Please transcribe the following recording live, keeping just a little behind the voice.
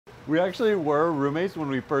We actually were roommates when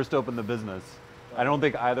we first opened the business. I don't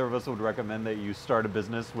think either of us would recommend that you start a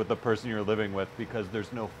business with the person you're living with because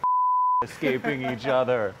there's no escaping each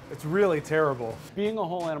other. It's really terrible. Being a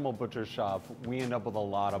whole animal butcher shop, we end up with a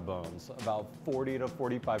lot of bones. About 40 to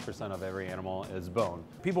 45% of every animal is bone.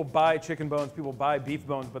 People buy chicken bones, people buy beef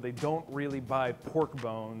bones, but they don't really buy pork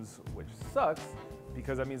bones, which sucks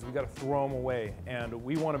because that means we gotta throw them away. And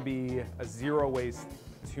we wanna be a zero waste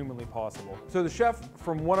as humanly possible. So the chef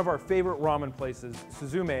from one of our favorite ramen places,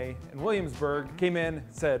 Suzume in Williamsburg, came in,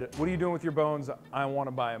 said, "What are you doing with your bones? I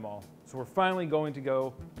wanna buy them all." So we're finally going to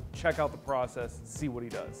go check out the process and see what he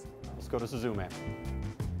does. Let's go to Suzume.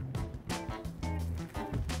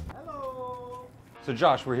 Hello. So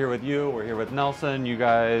Josh, we're here with you, we're here with Nelson. You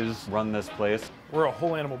guys run this place. We're a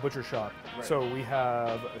whole animal butcher shop. Right. So we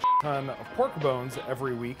have a ton of pork bones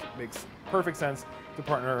every week. Makes perfect sense to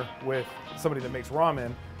partner with somebody that makes ramen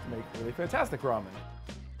to make really fantastic ramen.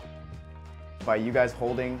 By you guys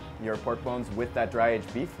holding your pork bones with that dry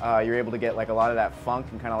aged beef, you're able to get like a lot of that funk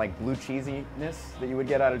and kind of like blue cheesiness that you would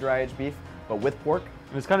get out of dry aged beef, but with pork.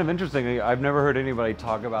 And it's kind of interesting. I've never heard anybody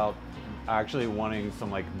talk about actually wanting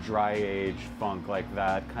some like dry aged funk, like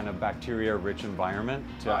that kind of bacteria rich environment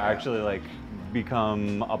to actually like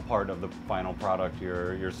become a part of the final product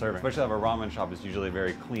you're serving. Especially at a ramen shop, it's usually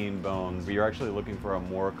very clean bones, but you're actually looking for a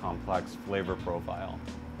more complex flavor profile.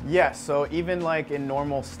 Yeah, so even like in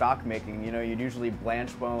normal stock making, you know, you'd usually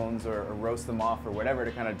blanch bones or roast them off or whatever to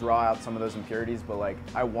kind of draw out some of those impurities, but like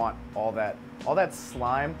I want all that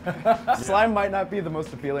slime. Slime might not be the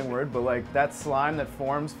most appealing word, but like that slime that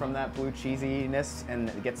forms from that blue cheesiness and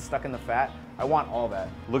it gets stuck in the fat, I want all that.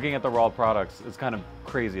 Looking at the raw products, it's kind of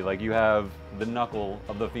crazy. Like you have the knuckle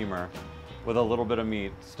of the femur with a little bit of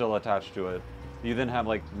meat still attached to it. You then have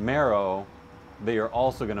like marrow that you're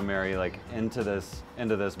also going to marry like into this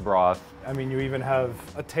broth. I mean, you even have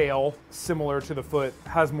a tail similar to the foot,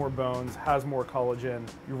 has more bones, has more collagen.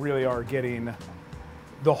 You really are getting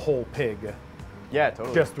the whole pig. Yeah,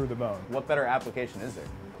 totally. Just through the bone. What better application is there?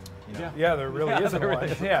 You know? Yeah, there really isn't one.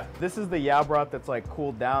 Yeah. This is the yao broth that's like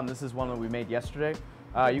cooled down. This is one that we made yesterday.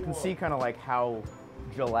 You can see kind of like how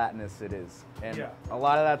gelatinous it is. And a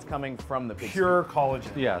lot of that's coming from the pig. Pure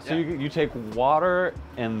collagen. Yeah, so you take water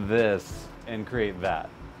and this and create that.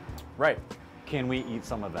 Right. Can we eat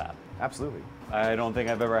some of that? Absolutely. I don't think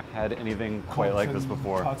I've ever had anything quite like this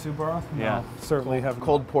before. Katsu broth? No, Yeah. certainly have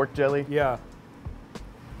Cold pork jelly? Yeah.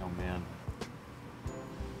 Oh man.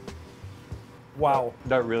 Wow.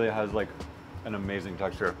 That really has like an amazing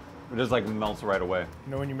texture. It just like melts right away.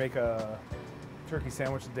 You know when you make a turkey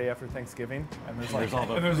sandwich the day after Thanksgiving and there's like,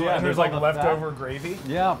 there's like all the leftover gravy?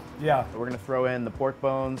 Yeah. Yeah. We're gonna throw in the pork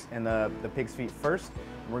bones and the pig's feet first.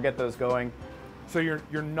 We'll get those going. So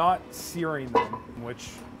you're not searing them,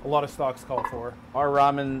 which a lot of stocks call for. Our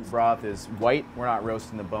ramen broth is white. We're not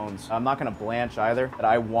roasting the bones. I'm not gonna blanch either, but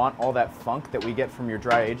I want all that funk that we get from your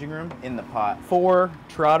dry aging room in the pot. 4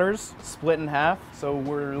 trotters split in half, so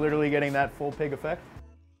we're literally getting that full pig effect.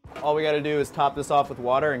 All we gotta do is top this off with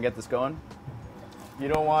water and get this going. You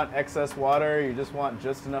don't want excess water, you just want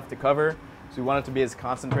just enough to cover. So we want it to be as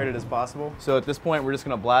concentrated as possible. So at this point, we're just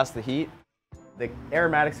gonna blast the heat. The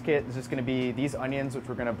aromatics kit is just gonna be these onions, which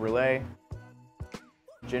we're gonna brulee,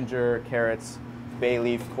 ginger, carrots, bay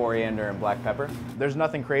leaf, coriander, and black pepper. There's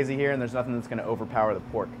nothing crazy here, and there's nothing that's gonna overpower the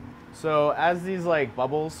pork. So as these like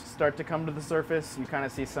bubbles start to come to the surface, you kind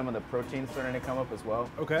of see some of the protein starting to come up as well.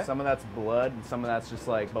 Okay. Some of that's blood, and some of that's just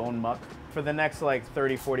like bone muck. For the next like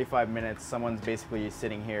 30, 45 minutes, someone's basically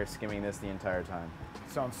sitting here skimming this the entire time.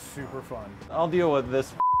 Sounds super fun. I'll deal with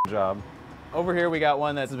this job. Over here we got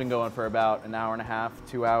one that's been going for about an hour and a half,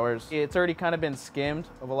 2 hours. It's already kind of been skimmed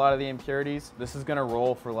of a lot of the impurities. This is gonna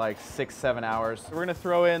roll for like 6, 7 hours. We're gonna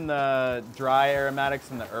throw in the dry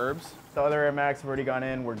aromatics and the herbs. The other aromatics have already gone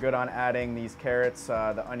in. We're good on adding these carrots,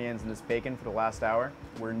 the onions, and this bacon for the last hour.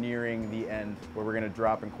 We're nearing the end where we're gonna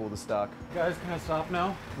drop and cool the stock. Guys, can I stop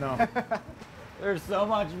now? No. There's so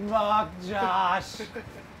much muck, Josh.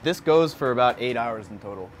 This goes for about 8 hours in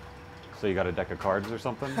total. So you got a deck of cards or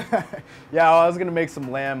something? Yeah, well, I was gonna make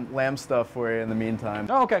some lamb stuff for you in the meantime.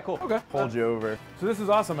 Oh, okay, cool. Okay. Hold you over. So this is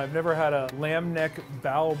awesome. I've never had a lamb neck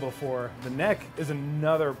bowl before. The neck is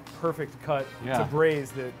another perfect cut to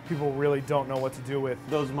braise that people really don't know what to do with.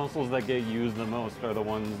 Those muscles that get used the most are the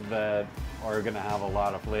ones that are gonna have a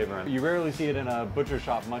lot of flavor. You rarely see it in a butcher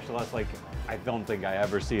shop, much less like, I don't think I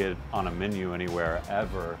ever see it on a menu anywhere,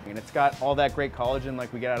 ever. And it's got all that great collagen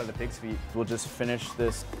like we get out of the pig's feet. We'll just finish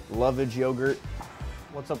this lovage yogurt.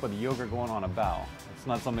 What's up with yogurt going on a bow? It's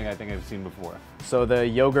not something I think I've seen before. So the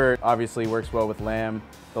yogurt obviously works well with lamb.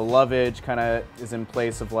 The lovage kind of is in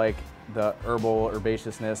place of like the herbal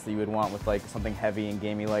herbaceousness that you would want with like something heavy and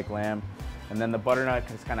gamey like lamb. And then the butternut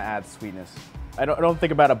just kind of adds sweetness. I don't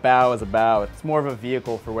think about a bao as a bao. It's more of a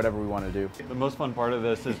vehicle for whatever we want to do. The most fun part of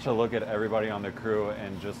this is to look at everybody on the crew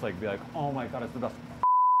and just like be like, oh my God, it's the best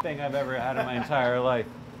thing I've ever had in my entire life.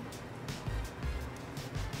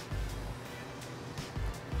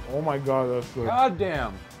 Oh my God, that's good. God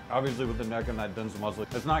damn. Obviously with the neck and that dense muscle,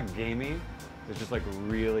 it's not gamey. It's just like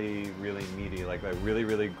really, really meaty, like a really,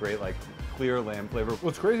 really great, like clear lamb flavor.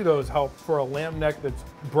 What's crazy though is how for a lamb neck that's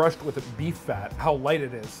brushed with beef fat, how light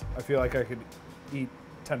it is. I feel like I could eat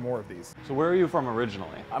 10 more of these. So where are you from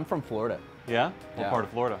originally? I'm from Florida. Yeah? What Yeah. part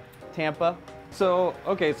of Florida? Tampa. So,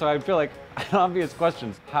 okay, so I feel like obvious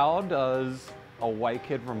questions. How does a white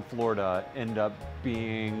kid from Florida end up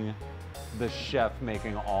being the chef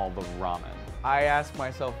making all the ramen? I ask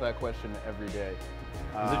myself that question every day.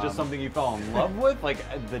 Is it just something you fell in love with, like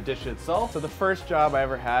the dish itself? So the first job I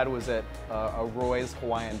ever had was at a Roy's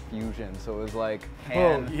Hawaiian Fusion. So it was like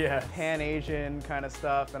pan Asian kind of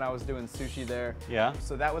stuff, and I was doing sushi there. Yeah.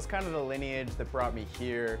 So that was kind of the lineage that brought me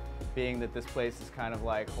here, being that this place is kind of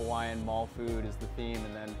like Hawaiian mall food is the theme,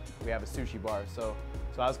 and then we have a sushi bar. So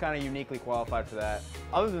I was kind of uniquely qualified for that.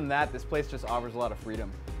 Other than that, this place just offers a lot of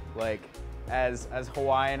freedom. Like, as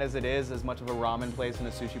Hawaiian as it is, as much of a ramen place and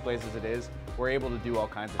a sushi place as it is, we're able to do all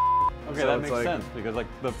kinds of Okay, so that it's makes like- sense because like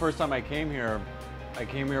the first time I came here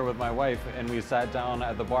with my wife and we sat down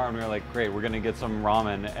at the bar and we were like, great, we're gonna get some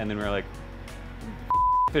ramen, and then we were like,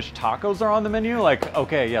 fish tacos are on the menu? Like,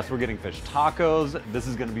 okay, yes, we're getting fish tacos. This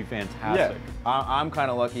is gonna be fantastic. I'm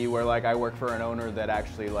kind of lucky where like I work for an owner that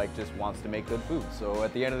actually like just wants to make good food. So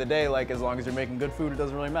at the end of the day, like as long as you're making good food, it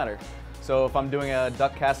doesn't really matter. So if I'm doing a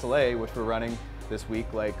duck cassoulet, which we're running this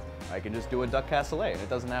week, like I can just do a duck cassoulet and it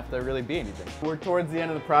doesn't have to really be anything. We're towards the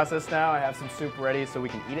end of the process now. I have some soup ready so we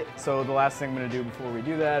can eat it. So the last thing I'm gonna do before we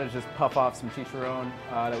do that is just puff off some chicharron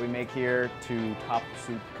that we make here to top the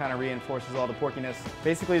soup. Kind of reinforces all the porkiness.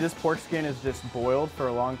 Basically this pork skin is just boiled for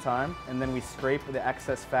a long time, and then we scrape the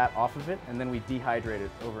excess fat off of it, and then we dehydrate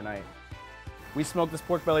it overnight. We smoke this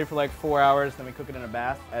pork belly for like 4 hours, then we cook it in a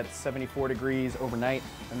bath at 74 degrees overnight,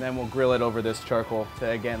 and then we'll grill it over this charcoal to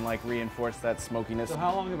again like reinforce that smokiness. So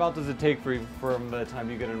how long about does it take from the time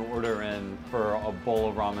you get an order in for a bowl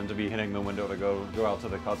of ramen to be hitting the window to go out to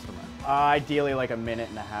the customer? Ideally like a minute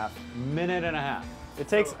and a half. Minute and a half. It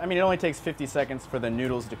takes, I mean, it only takes 50 seconds for the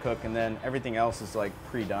noodles to cook, and then everything else is like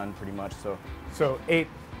pre-done pretty much. So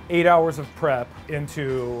eight hours of prep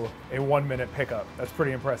into a 1 minute pickup. That's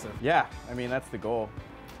pretty impressive. Yeah, I mean, that's the goal.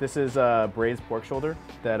 This is braised pork shoulder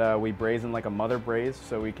that we braise in like a mother braise,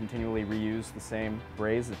 so we continually reuse the same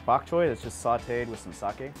braise. It's bok choy that's just sauteed with some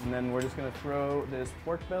sake. And then we're just gonna throw this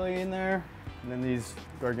pork belly in there, and then these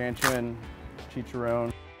gargantuan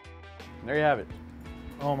chicharron. And there you have it.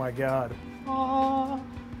 Oh my God.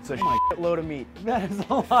 It's a shitload of meat. That is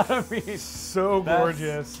a lot of meat. So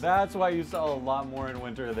gorgeous. That's why you sell a lot more in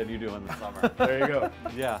winter than you do in the summer. There you go.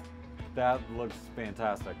 Yeah, that looks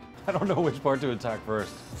fantastic. I don't know which part to attack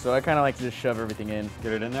first. So I kind of like to just shove everything in.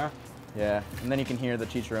 Get it in there? Yeah, and then you can hear the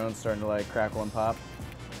chicharron starting to like crackle and pop.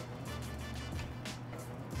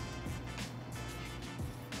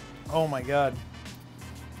 Oh my God.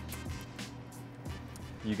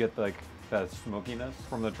 You get like that smokiness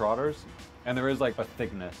from the trotters. And there is like a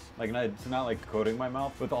thickness. Like it's not like coating my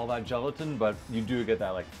mouth with all that gelatin, but you do get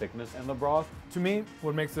that like thickness in the broth. To me,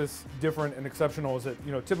 what makes this different and exceptional is that,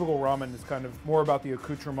 you know, typical ramen is kind of more about the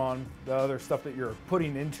accoutrement, the other stuff that you're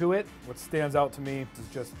putting into it. What stands out to me is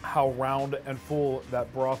just how round and full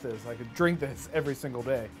that broth is. I could drink this every single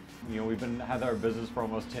day. You know, we've had our business for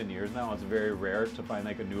almost 10 years now. It's very rare to find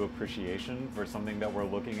like a new appreciation for something that we're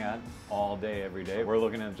looking at all day, every day. We're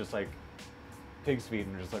looking at just like pig's feet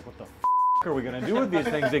and we're just like, what the are we gonna do with these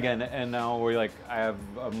things again? And now we're like, I have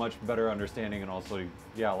a much better understanding and also,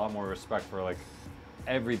 yeah, a lot more respect for like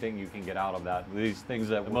everything you can get out of that. These things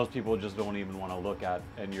that most people just don't even want to look at,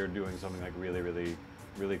 and you're doing something like really, really,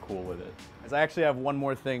 really cool with it. As I actually have one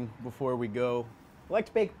more thing before we go. I like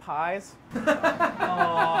to bake pies.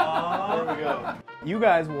 Aww. There we go. You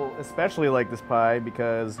guys will especially like this pie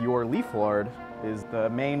because your leaf lard is the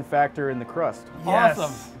main factor in the crust. Yes.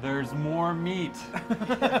 Awesome. There's more meat.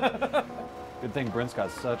 Good thing Brent's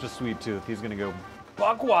got such a sweet tooth. He's gonna go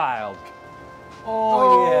buck wild.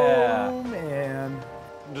 Oh yeah. Oh man.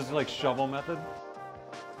 Just like shovel method.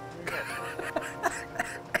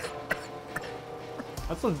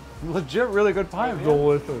 That's a legit really good pie, man.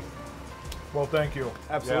 Delicious. Well, thank you.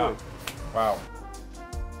 Absolutely. Yeah. Wow.